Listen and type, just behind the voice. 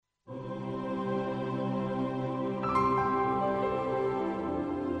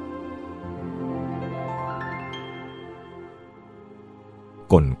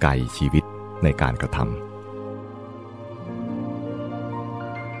กลไกชีวิตในการกระทำ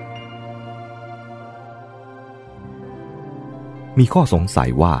มีข้อสงสัย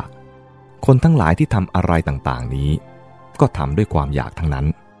ว่าคนทั้งหลายที่ทำอะไรต่างๆนี้ก็ทำด้วยความอยากทั้งนั้น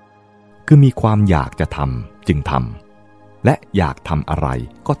คือมีความอยากจะทำจึงทำและอยากทำอะไร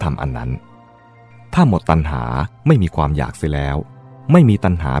ก็ทำอันนั้นถ้าหมดตัณหาไม่มีความอยากเสียแล้วไม่มีตั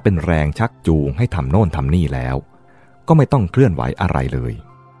ณหาเป็นแรงชักจูงให้ทำโน่นทำนี่แล้วก็ไม่ต้องเคลื่อนไหวอะไรเลย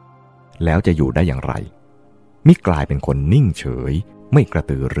แล้วจะอยู่ได้อย่างไรมิกลายเป็นคนนิ่งเฉยไม่กระ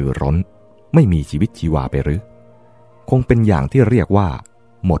ตือรือร้นไม่มีชีวิตชีวาไปหรือคงเป็นอย่างที่เรียกว่า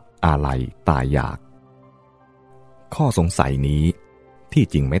หมดอาลัยตายอยากข้อสงสัยนี้ที่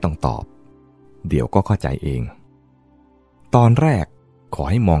จริงไม่ต้องตอบเดี๋ยวก็เข้าใจเองตอนแรกขอ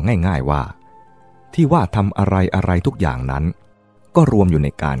ให้มองง่ายๆว่าที่ว่าทำอะไรทุกอย่างนั้นก็รวมอยู่ใน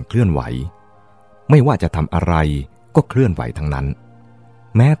การเคลื่อนไหวไม่ว่าจะทำอะไรก็เคลื่อนไหวทั้งนั้น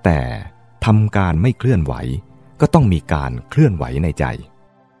แม้แต่ทำการไม่เคลื่อนไหวก็ต้องมีการเคลื่อนไหวในใจ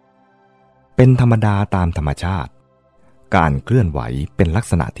เป็นธรรมดาตามธรรมชาติการเคลื่อนไหวเป็นลัก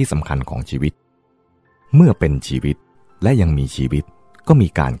ษณะที่สำคัญของชีวิตเมื่อเป็นชีวิตและยังมีชีวิตก็มี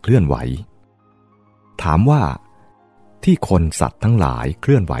การเคลื่อนไหวถามว่าที่คนสัตว์ทั้งหลายเค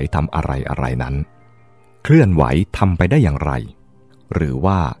ลื่อนไหวทำอะไรนั้นเคลื่อนไหวทำไปได้อย่างไรหรือ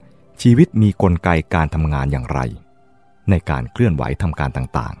ว่าชีวิตมีกลไกการทำงานอย่างไรในการเคลื่อนไหวทำการ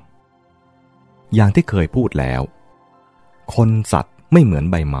ต่างๆอย่างที่เคยพูดแล้วคนสัตว์ไม่เหมือน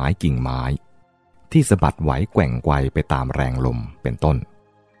ใบไม้กิ่งไม้ที่สะบัดไหวแกว่งไกวไปตามแรงลมเป็นต้น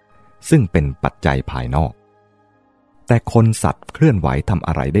ซึ่งเป็นปัจจัยภายนอกแต่คนสัตว์เคลื่อนไหวทำอ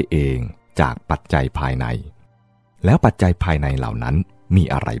ะไรได้เองจากปัจจัยภายในแล้วปัจจัยภายในเหล่านั้นมี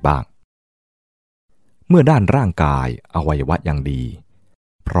อะไรบ้างเมื่อด้านร่างกายอวัยวะยังดี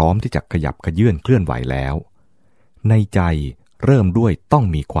พร้อมที่จะขยับเขยื้อนเคลื่อนไหวแล้วในใจเริ่มด้วยต้อง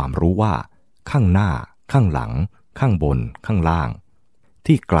มีความรู้ว่าข้างหน้าข้างหลังข้างบนข้างล่าง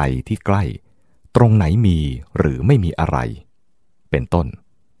ที่ไกลที่ใกล้ตรงไหนมีหรือไม่มีอะไรเป็นต้น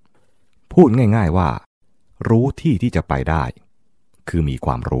พูดง่ายๆว่ารู้ที่ที่จะไปได้คือมีค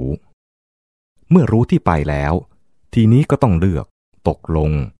วามรู้เมื่อรู้ที่ไปแล้วทีนี้ก็ต้องเลือกตกล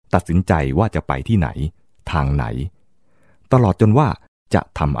งตัดสินใจว่าจะไปที่ไหนทางไหนตลอดจนว่าจะ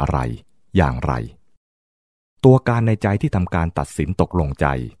ทำอะไรอย่างไรตัวการในใจที่ทำการตัดสินตกลงใจ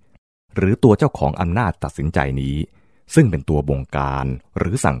หรือตัวเจ้าของอำนาจตัดสินใจนี้ซึ่งเป็นตัวบงการหรื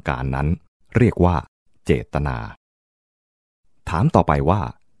อสั่งการนั้นเรียกว่าเจตนาถามต่อไปว่า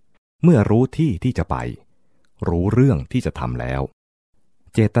เมื่อรู้ที่ที่จะไปรู้เรื่องที่จะทำแล้ว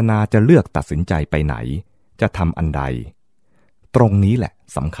เจตนาจะเลือกตัดสินใจไปไหนจะทำอันใดตรงนี้แหละ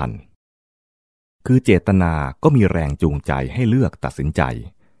สำคัญคือเจตนาก็มีแรงจูงใจให้เลือกตัดสินใจ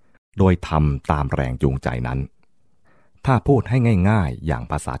โดยทำตามแรงจูงใจนั้นถ้าพูดให้ง่ายๆอย่าง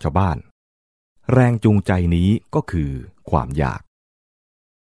ภาษาชาวบ้านแรงจูงใจนี้ก็คือความอยาก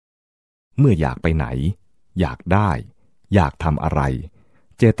เมื่ออยากไปไหนอยากได้อยากทำอะไร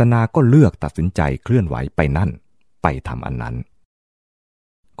เจตนาก็เลือกตัดสินใจเคลื่อนไหวไปนั่นไปทำอันนั้น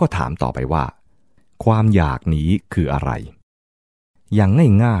ก็ถามต่อไปว่าความอยากนี้คืออะไรอย่าง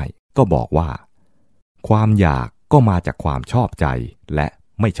ง่ายๆก็บอกว่าความอยากก็มาจากความชอบใจและ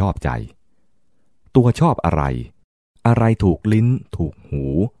ไม่ชอบใจตัวชอบอะไรอะไรถูกลิ้นถูกหู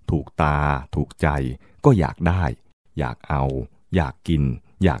ถูกตาถูกใจก็อยากได้อยากเอาอยากกิน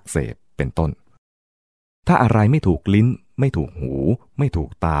อยากเสพเป็นต้นถ้าอะไรไม่ถูกลิ้นไม่ถูกหูไม่ถูก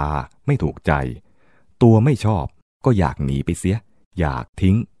ตาไม่ถูกใจตัวไม่ชอบก็อยากหนีไปเสียอยาก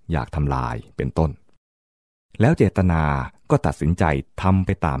ทิ้งอยากทำลายเป็นต้นแล้วเจตนาก็ตัดสินใจทำไป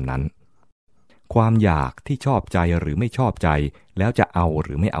ตามนั้นความอยากที่ชอบใจหรือไม่ชอบใจแล้วจะเอาห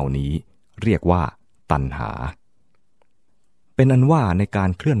รือไม่เอานี้เรียกว่าตัณหาเป็นอันว่าในการ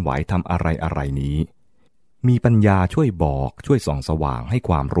เคลื่อนไหวทำอะไรนี้มีปัญญาช่วยบอกช่วยส่องสว่างให้ค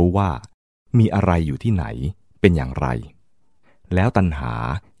วามรู้ว่ามีอะไรอยู่ที่ไหนเป็นอย่างไรแล้วตัณหา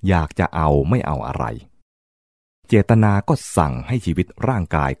อยากจะเอาไม่เอาอะไรเจตนาก็สั่งให้ชีวิตร่าง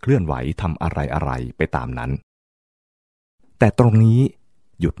กายเคลื่อนไหวทำอะไรไปตามนั้นแต่ตรงนี้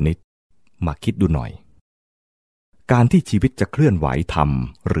หยุดนิดมาคิดดูหน่อยการที่ชีวิตจะเคลื่อนไหวท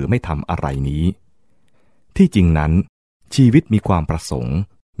ำหรือไม่ทำอะไรนี้ที่จริงนั้นชีวิตมีความประสงค์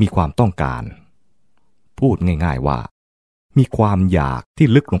มีความต้องการพูดง่ายๆว่ามีความอยากที่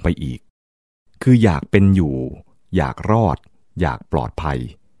ลึกลงไปอีกคืออยากเป็นอยู่อยากรอดอยากปลอดภัย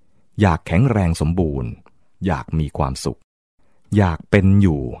อยากแข็งแรงสมบูรณ์อยากมีความสุขอยากเป็นอ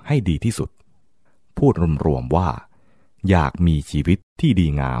ยู่ให้ดีที่สุดพูดรวมๆว่าอยากมีชีวิตที่ดี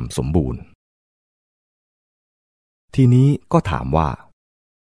งามสมบูรณ์ทีนี้ก็ถามว่า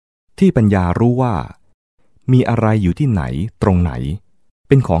ที่ปัญญารู้ว่ามีอะไรอยู่ที่ไหนตรงไหน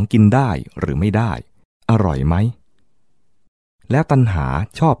เป็นของกินได้หรือไม่ได้อร่อยไหมแล้วตัณหา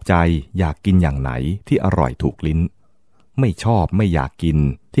ชอบใจอยากกินอย่างไหนที่อร่อยถูกลิ้นไม่ชอบไม่อยากกิน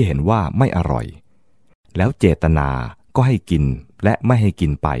ที่เห็นว่าไม่อร่อยแล้วเจตนาก็ให้กินและไม่ให้กิ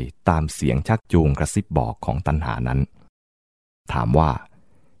นไปตามเสียงชักจูงกระซิบบอกของตัณหานั้นถามว่า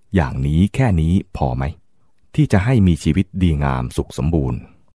อย่างนี้แค่นี้พอไหมที่จะให้มีชีวิตดีงามสุขสมบูรณ์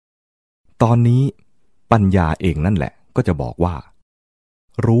ตอนนี้ปัญญาเองนั่นแหละก็จะบอกว่า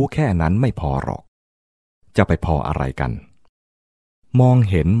รู้แค่นั้นไม่พอหรอกจะไปพออะไรกันมอง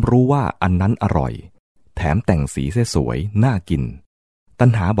เห็นรู้ว่าอันนั้นอร่อยแถมแต่งสีสวยๆน่ากินตัณ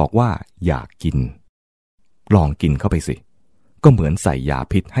หาบอกว่าอยากกินลองกินเข้าไปสิก็เหมือนใส่ยา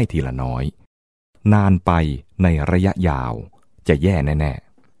พิษให้ทีละน้อยนานไปในระยะยาวจะแย่แน่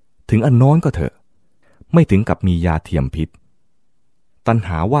ๆถึงอันน้อยก็เถอะไม่ถึงกับมียาเทียมพิษตัณห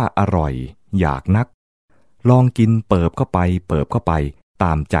าว่าอร่อยอยากนักลองกินเปิบเข้าไปต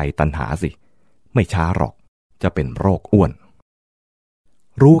ามใจตัณหาสิไม่ช้าหรอกจะเป็นโรคอ้วน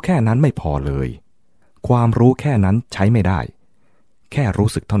รู้แค่นั้นไม่พอเลยความรู้แค่นั้นใช้ไม่ได้แค่รู้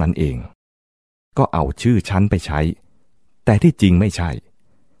สึกเท่านั้นเองก็เอาชื่อชั้นไปใช้แต่ที่จริงไม่ใช่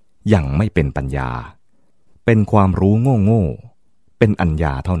ยังไม่เป็นปัญญาเป็นความรู้โง่เป็นอัญญ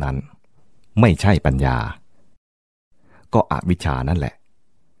าเท่านั้นไม่ใช่ปัญญาก็อวิชชานั่นแหละ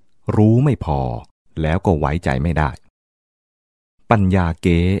รู้ไม่พอแล้วก็ไว้ใจไม่ได้ปัญญาเ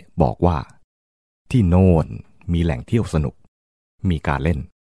ก๋บอกว่าที่โน่นมีแหล่งเที่ยวสนุกมีการเล่น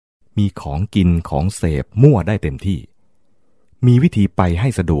มีของกินของเสพมั่วได้เต็มที่มีวิธีไปให้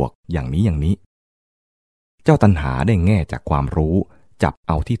สะดวกอย่างนี้เจ้าตัณหาได้แง่จากความรู้จับเ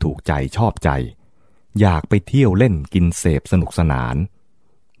อาที่ถูกใจชอบใจอยากไปเที่ยวเล่นกินเสพสนุกสนาน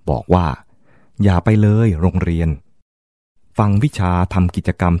บอกว่าอย่าไปเลยโรงเรียนฟังวิชาทำกิจ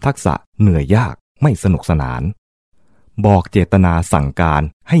กรรมทักษะเหนื่อยยากไม่สนุกสนานบอกเจตนาสั่งการ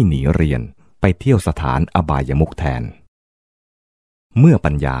ให้หนีเรียนไปเที่ยวสถานอบายมุขแทนเมื่อ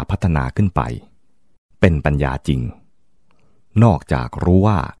ปัญญาพัฒนาขึ้นไปเป็นปัญญาจริงนอกจากรู้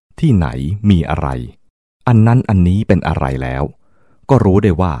ว่าที่ไหนมีอะไรอันนั้นอันนี้เป็นอะไรแล้วก็รู้ไ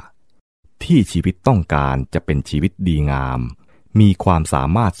ด้ว่าที่ชีวิตต้องการจะเป็นชีวิตดีงามมีความสา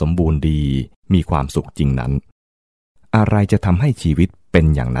มารถสมบูรณ์ดีมีความสุขจริงนั้นอะไรจะทำให้ชีวิตเป็น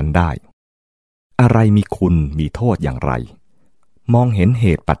อย่างนั้นได้อะไรมีคุณมีโทษอย่างไรมองเห็นเห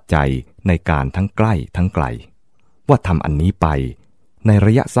ตุปัจจัยในการทั้งใกล้ทั้งไกลว่าทำอันนี้ไปในร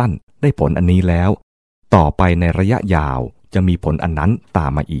ะยะสั้นได้ผลอันนี้แล้วต่อไปในระยะยาวจะมีผลอันนั้นตา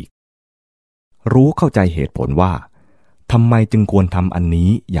มมาอีกรู้เข้าใจเหตุผลว่าทำไมจึงควรทำอันนี้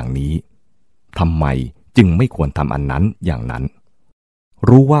อย่างนี้ทำไมจึงไม่ควรทำอันนั้นอย่างนั้น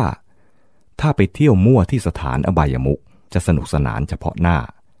รู้ว่าถ้าไปเที่ยวมั่วที่สถานอบายมุขจะสนุกสนานเฉพาะหน้า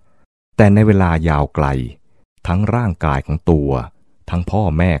แต่ในเวลายาวไกลทั้งร่างกายของตัวทั้งพ่อ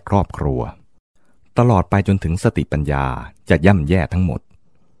แม่ครอบครัวตลอดไปจนถึงสติปัญญาจะย่ำแย่ทั้งหมด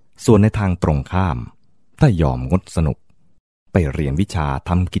ส่วนในทางตรงข้ามถ้ายอมงดสนุกไปเรียนวิชาท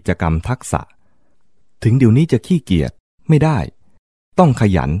ำกิจกรรมทักษะถึงเดี๋ยวนี้จะขี้เกียจไม่ได้ต้องข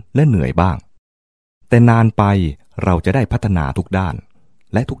ยันและเหนื่อยบ้างแต่นานไปเราจะได้พัฒนาทุกด้าน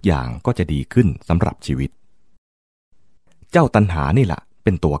และทุกอย่างก็จะดีขึ้นสำหรับชีวิตเจ้าตัณหานี่แหละเ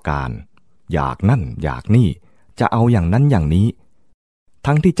ป็นตัวการอยากนั่นอยากนี่จะเอาอย่างนั้นอย่างนี้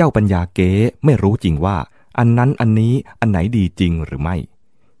ทั้งที่เจ้าปัญญาเก๋ไม่รู้จริงว่าอันนั้นอันนี้อันไหนดีจริงหรือไม่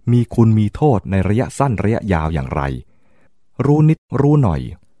มีคุณมีโทษในระยะสั้นระยะยาวอย่างไรรู้นิดรู้หน่อย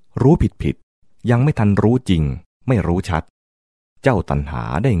รู้ผิดยังไม่ทันรู้จริงไม่รู้ชัดเจ้าตัณหา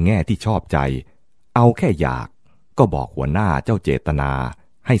ได้แง่ที่ชอบใจเอาแค่อยากก็บอกหัวหน้าเจ้าเจตนา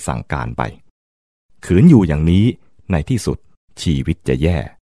ให้สั่งการไปขืนอยู่อย่างนี้ในที่สุดชีวิตจะแย่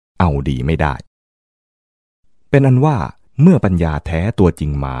เอาดีไม่ได้เป็นอันว่าเมื่อปัญญาแท้ตัวจริ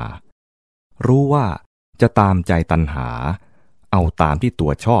งมารู้ว่าจะตามใจตัณหาเอาตามที่ตั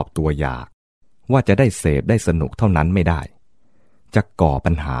วชอบตัวอยากว่าจะได้เสพได้สนุกเท่านั้นไม่ได้จะก่อ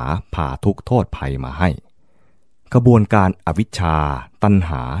ปัญหาผ่าทุกข์โทษภัยมาให้กระบวนการอวิชชาตัณ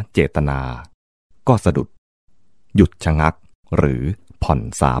หาเจตนาก็สะดุดหยุดชะงักหรือผ่อน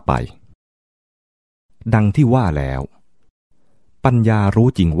ซาไปดังที่ว่าแล้วปัญญารู้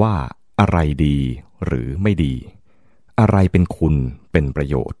จริงว่าอะไรดีหรือไม่ดีอะไรเป็นคุณเป็นประ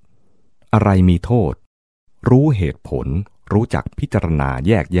โยชน์อะไรมีโทษรู้เหตุผลรู้จักพิจารณาแ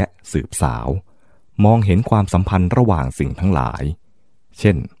ยกแยะสืบสาวมองเห็นความสัมพันธ์ระหว่างสิ่งทั้งหลายเ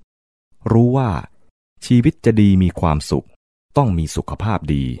ช่นรู้ว่าชีวิตจะดีมีความสุขต้องมีสุขภาพ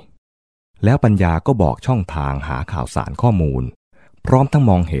ดีแล้วปัญญาก็บอกช่องทางหาข่าวสารข้อมูลพร้อมทั้ง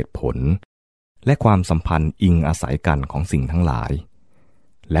มองเหตุผลและความสัมพันธ์อิงอาศัยกันของสิ่งทั้งหลาย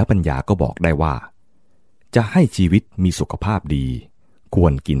แล้วปัญญาก็บอกได้ว่าจะให้ชีวิตมีสุขภาพดี คว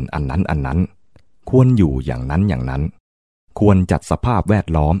รกินอันนั้นอันนั้นควรอยู่อย่างนั้นอย่างนั้นควรจัดสภาพแวด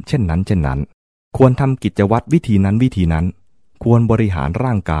ล้อมเช่นนั้นเช่นนั้นควรทำกิจวัตรวิธีนั้นวิธีนั้นควรบริหาร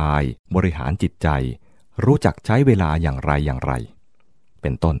ร่างกายบริหารจิตใจรู้จักใช้เวลาอย่างไรอย่างไรเป็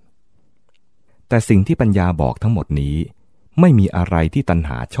นต้นแต่สิ่งที่ปัญญาบอกทั้งหมดนี้ไม่มีอะไรที่ตัณห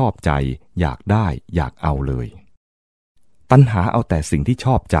าชอบใจอยากได้อยากเอาเลยตัณหาเอาแต่สิ่งที่ช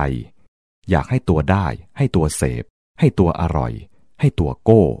อบใจอยากให้ตัวได้ให้ตัวเสพให้ตัวอร่อยให้ตัวโ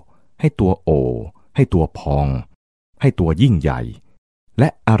ก้ให้ตัวโอให้ตัวพองให้ตัวยิ่งใหญ่และ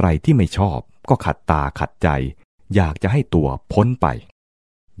อะไรที่ไม่ชอบก็ขัดตาขัดใจอยากจะให้ตัวพ้นไป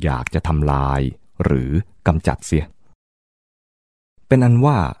อยากจะทำลายหรือกำจัดเสียเป็นอัน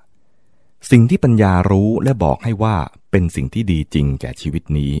ว่าสิ่งที่ปัญญารู้และบอกให้ว่าเป็นสิ่งที่ดีจริงแก่ชีวิต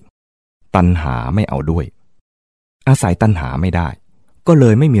นี้ตัณหาไม่เอาด้วยอาศัยตัณหาไม่ได้ก็เล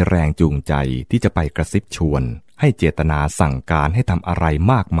ยไม่มีแรงจูงใจที่จะไปกระซิบชวนให้เจตนาสั่งการให้ทำอะไร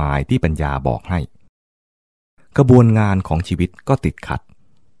มากมายที่ปัญญาบอกให้กระบวนงานของชีวิตก็ติดขัด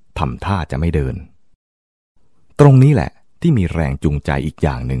ทำท่าจะไม่เดินตรงนี้แหละที่มีแรงจูงใจอีกอ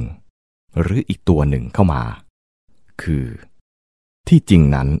ย่างหนึ่งหรืออีกตัวหนึ่งเข้ามาคือที่จริง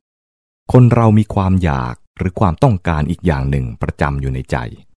นั้นคนเรามีความอยากหรือความต้องการอีกอย่างหนึ่งประจำอยู่ในใจ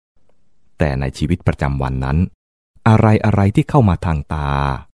แต่ในชีวิตประจำวันนั้นอะไรที่เข้ามาทางตา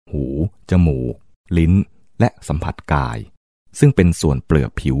หูจมูกลิ้นและสัมผัสกายซึ่งเป็นส่วนเปลือ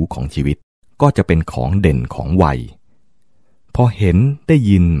กผิวของชีวิตก็จะเป็นของเด่นของวัยพอเห็นได้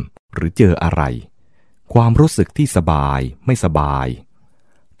ยินหรือเจออะไรความรู้สึกที่สบายไม่สบาย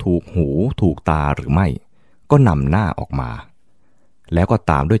ถูกหูถูกตาหรือไม่ก็นำหน้าออกมาแล้วก็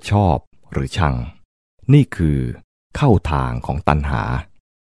ตามด้วยชอบหรือชังนี่คือเข้าทางของตัณหา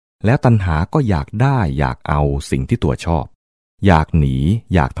แล้วตัณหาก็อยากได้อยากเอาสิ่งที่ตัวชอบอยากหนี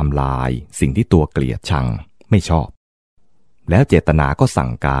อยากทำลายสิ่งที่ตัวเกลียดชังไม่ชอบแล้วเจตนาก็สั่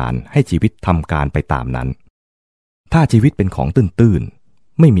งการให้ชีวิตทำการไปตามนั้นถ้าชีวิตเป็นของตื้น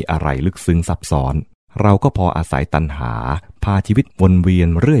ๆไม่มีอะไรลึกซึ้งซับซ้อนเราก็พออาศัยตัณหาพาชีวิตวนเวียน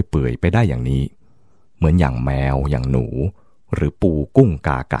เรื่อยเปื่อยไปได้อย่างนี้เหมือนอย่างแมวอย่างหนูหรือปูกุ้งก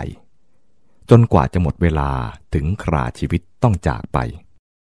าไก่จนกว่าจะหมดเวลาถึงคราชีวิตต้องจากไป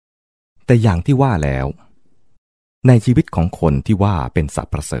แต่อย่างที่ว่าแล้วในชีวิตของคนที่ว่าเป็นสัต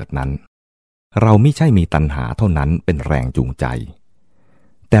ว์ประเสริฐนั้นเราไม่ใช่มีตัณหาเท่านั้นเป็นแรงจูงใจ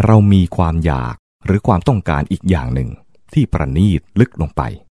แต่เรามีความอยากหรือความต้องการอีกอย่างหนึ่งที่ประณีตลึกลงไป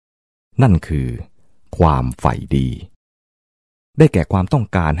นั่นคือความใฝ่ดีได้แก่ความต้อง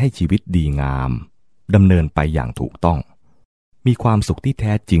การให้ชีวิตดีงามดำเนินไปอย่างถูกต้องมีความสุขที่แ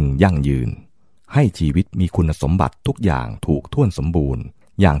ท้จริงยั่งยืนให้ชีวิตมีคุณสมบัติทุกอย่างถูกถ้วนสมบูรณ์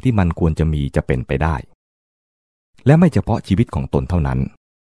อย่างที่มันควรจะมีจะเป็นไปได้และไม่เฉพาะชีวิตของตนเท่านั้น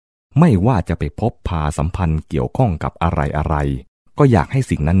ไม่ว่าจะไปพบพาสัมพันธ์เกี่ยวข้องกับอะไรก็อยากให้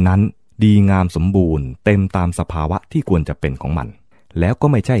สิ่งนั้นๆดีงามสมบูรณ์เต็มตามสภาวะที่ควรจะเป็นของมันแล้วก็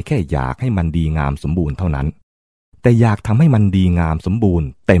ไม่ใช่แค่อยากให้มันดีงามสมบูรณ์เท่านั้นแต่อยากทำให้มันดีงามสมบูรณ์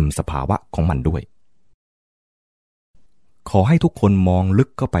เต็มสภาวะของมันด้วยขอให้ทุกคนมองลึก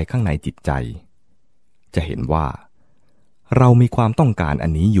เข้าไปข้างในจิตใจจะเห็นว่าเรามีความต้องการอั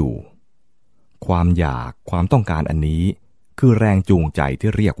นนี้อยู่ความอยากความต้องการอันนี้คือแรงจูงใจ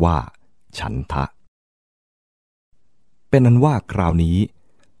ที่เรียกว่าฉันทะเป็นอันว่าคราวนี้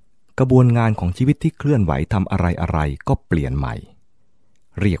กระบวนงานของชีวิตที่เคลื่อนไหวทำอะไรก็เปลี่ยนใหม่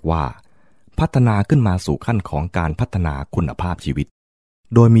เรียกว่าพัฒนาขึ้นมาสู่ขั้นของการพัฒนาคุณภาพชีวิต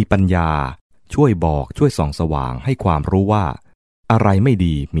โดยมีปัญญาช่วยบอกช่วยส่องสว่างให้ความรู้ว่าอะไรไม่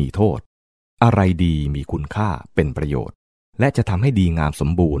ดีมีโทษอะไรดีมีคุณค่าเป็นประโยชน์และจะทำให้ดีงามสม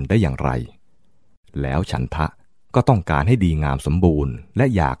บูรณ์ได้อย่างไรแล้วฉันทะก็ต้องการให้ดีงามสมบูรณ์และ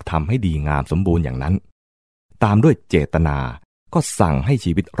อยากทำให้ดีงามสมบูรณ์อย่างนั้นตามด้วยเจตนาก็สั่งให้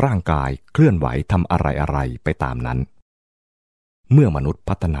ชีวิตร่างกายเคลื่อนไหวทำอะไรไปตามนั้นเมื่อมนุษย์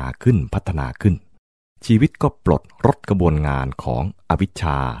พัฒนาขึ้นชีวิตก็ปลดลดกระบวนงานของอวิชช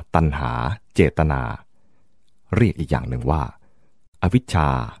าตัณหาเจตนาเรียกอีกอย่างหนึ่งว่าอวิชชา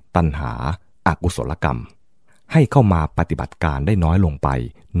ตัณหาอกุศลกรรมให้เข้ามาปฏิบัติการได้น้อยลงไ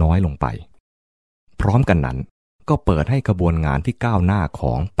ปพร้อมกันนั้นก็เปิดให้กระบวนงานที่ก้าวหน้าข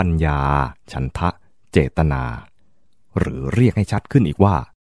องปัญญาฉันทะเจตนาหรือเรียกให้ชัดขึ้นอีกว่า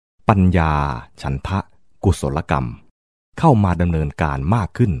ปัญญาฉันทะกุศลกรรมเข้ามาดำเนินการมาก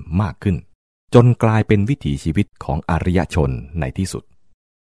ขึ้นจนกลายเป็นวิถีชีวิตของอริยชนในที่สุด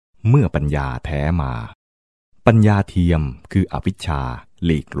เมื่อปัญญาแท้มาปัญญาเทียมคืออวิชชาห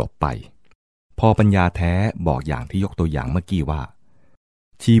ลีกหลบไปพอปัญญาแท้บอกอย่างที่ยกตัวอย่างเมื่อกี้ว่า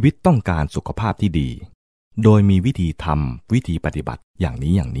ชีวิตต้องการสุขภาพที่ดีโดยมีวิธีทำวิธีปฏิบัติอย่าง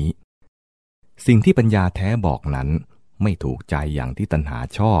นี้สิ่งที่ปัญญาแท้บอกนั้น ไม่ถูกใจอย่างที่ตัณหา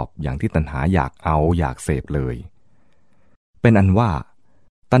ชอบอย่างที่ตัณหาอยากเอาอยากเสพเลยเป็นอันว่า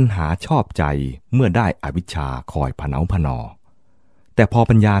ตัณหาชอบใจเมื่อได้อวิชชาคอยพะเนาพะนอแต่พอ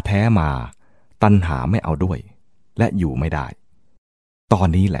ปัญญาแท้มาตัณหาไม่เอาด้วยและอยู่ไม่ได้ตอน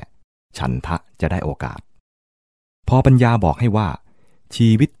นี้แหละฉันทะจะได้โอกาสพอปัญญาบอกให้ว่าชี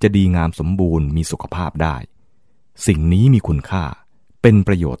วิตจะดีงามสมบูรณ์มีสุขภาพได้สิ่งนี้มีคุณค่าเป็นป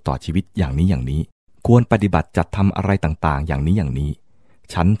ระโยชน์ต่อชีวิตอย่างนี้อย่างนี้ควรปฏิบัติจัดทำอะไรต่างๆอย่างนี้อย่างนี้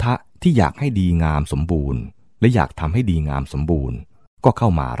ฉันทะที่อยากให้ดีงามสมบูรณ์และอยากทำให้ดีงามสมบูรณ์ก็เข้า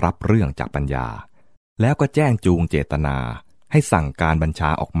มารับเรื่องจากปัญญาแล้วก็แจ้งจูงเจตนาให้สั่งการบัญชา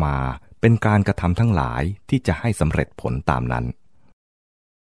ออกมาเป็นการกระทำทั้งหลายที่จะให้สำเร็จผลตามนั้น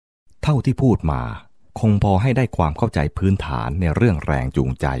เท่าที่พูดมาคงพอให้ได้ความเข้าใจพื้นฐานในเรื่องแรงจูง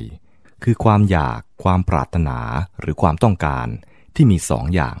ใจคือความอยากความปรารถนาหรือความต้องการที่มีสอง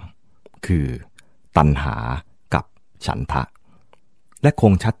อย่างคือตัณหากับฉันทะและค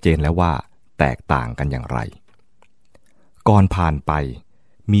งชัดเจนแล้วว่าแตกต่างกันอย่างไรก่อนผ่านไป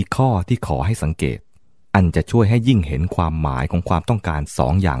มีข้อที่ขอให้สังเกตอันจะช่วยให้ยิ่งเห็นความหมายของความต้องการสอ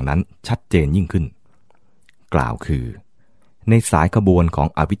งอย่างนั้นชัดเจนยิ่งขึ้นกล่าวคือในสายขบวนของ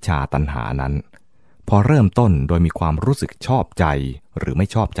อวิชชาตัณหานั้นพอเริ่มต้นโดยมีความรู้สึกชอบใจหรือไม่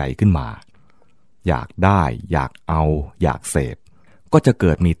ชอบใจขึ้นมาอยากได้อยากเอาอยากเสพก็จะเ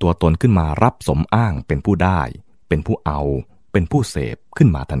กิดมีตัวตนขึ้นมารับสมอ้างเป็นผู้ได้เป็นผู้เอาเป็นผู้เสพขึ้น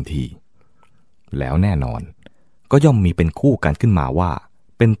มาทันทีแล้วแน่นอนก็ย่อมมีเป็นคู่กันขึ้นมาว่า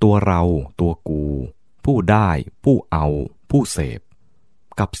เป็นตัวเราตัวกูผู้ได้ผู้เอาผู้เสพ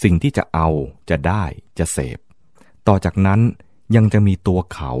กับสิ่งที่จะเอาจะได้จะเสพต่อจากนั้นยังจะมีตัว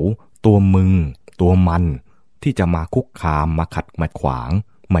เขาตัวมึงตัวมันที่จะมาคุกคามมาขัดมาขวาง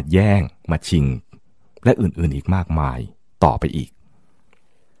มาแย่งมาชิงและอื่นๆอีกมากมายต่อไปอีก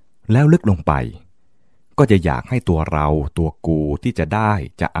แล้วลึกลงไปก็จะอยากให้ตัวเราตัวกูที่จะได้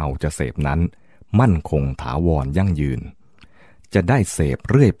จะเอาจะเสพนั้นมั่นคงถาวรยั่งยืนจะได้เสพ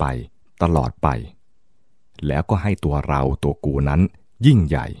เรื่อยไปตลอดไปแล้วก็ให้ตัวเราตัวกูนั้นยิ่ง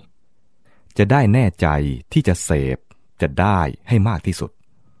ใหญ่จะได้แน่ใจที่จะเสพจะได้ให้มากที่สุด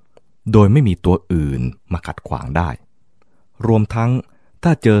โดยไม่มีตัวอื่นมาขัดขวางได้รวมทั้งถ้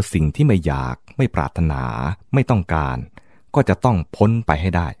าเจอสิ่งที่ไม่อยากไม่ปรารถนาไม่ต้องการก็จะต้องพ้นไปให้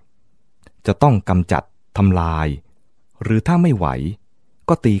ได้จะต้องกำจัดทำลายหรือถ้าไม่ไหว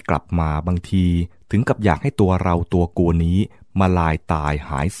ก็ตีกลับมาบางทีถึงกับอยากให้ตัวเราตัวกูนี้มาลายตาย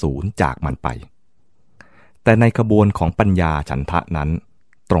หายสูญจากมันไปแต่ในขบวนของปัญญาฉันทะนั้น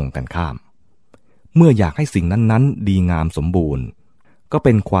ตรงกันข้ามเมื่ออยากให้สิ่งนั้นๆดีงามสมบูรณ์ก็เ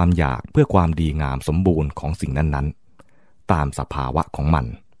ป็นความอยากเพื่อความดีงามสมบูรณ์ของสิ่งนั้นๆตามสภาวะของมัน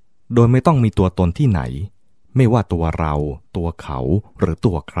โดยไม่ต้องมีตัวตนที่ไหนไม่ว่าตัวเราตัวเขาหรือ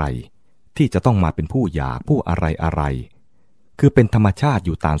ตัวใครที่จะต้องมาเป็นผู้อยากผู้อะไรคือเป็นธรรมชาติอ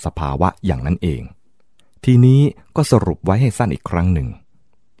ยู่ตามสภาวะอย่างนั้นเองทีนี้ก็สรุปไว้ให้สั้นอีกครั้งหนึ่ง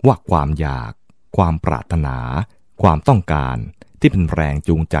ว่าความอยากความปรารถนาความต้องการที่เป็นแรง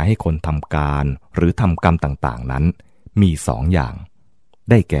จูงใจให้คนทำการหรือทำกรรมต่างๆนั้นมีสองอย่าง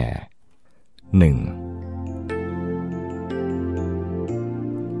ได้แก่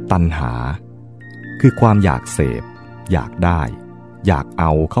 1. ตัณหาคือความอยากเสพอยากได้อยากเอ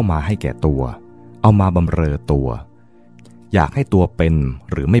าเข้ามาให้แก่ตัวเอามาบำเรอตัวอยากให้ตัวเป็น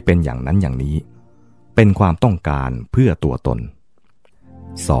หรือไม่เป็นอย่างนั้นอย่างนี้เป็นความต้องการเพื่อตัวตน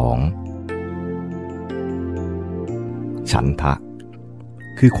 2. ฉันทะ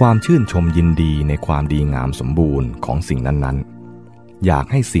คือความชื่นชมยินดีในความดีงามสมบูรณ์ของสิ่งนั้นๆอยาก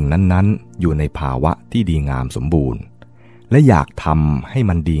ให้สิ่งนั้นๆอยู่ในภาวะที่ดีงามสมบูรณ์และอยากทำให้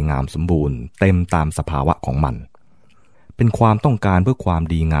มันดีงามสมบูรณ์เต็มตามสภาวะของมันเป็นความต้องการเพื่อความ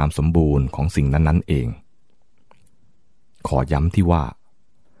ดีงามสมบูรณ์ของสิ่งนั้นๆเองขอย้ำที่ว่า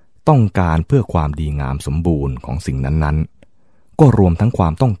ต้องการเพื่อความดีงามสมบูรณ์ของสิ่งนั้นๆก็รวมทั้งควา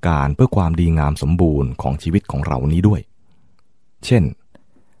มต้องการเพื่อความดีงามสมบูรณ์ของชีวิตของเรานี้ด้วยเช่น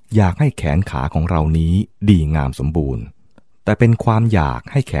อยากให้แขนขาของเรานี้ดีงามสมบูรณ์แต่เป็นความอยาก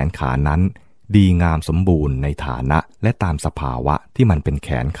ให้แขนขานั้นดีงามสมบูรณ์ในฐานะและตามสภาวะที่มันเป็นแข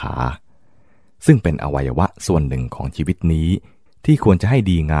นขาซึ่งเป็นอวัยวะส่วนหนึ่งของชีวิตนี้ที่ควรจะให้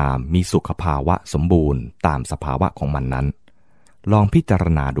ดีงามมีสุขภาวะสมบูรณ์ตามสภาวะของมันนั้นลองพิจาร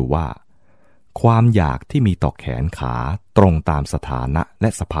ณาดูว่าความอยากที่มีต่อแขนขาตรงตามสถานะและ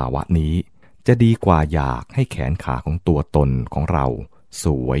สภาวะนี้จะดีกว่าอยากให้แขนขาของตัวตนของเราส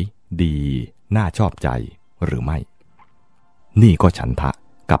วยดีน่าชอบใจหรือไม่นี่ก็ฉันทะ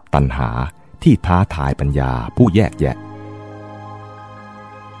กับตัณหาที่ท้าทายปัญญาผู้แยกแยะ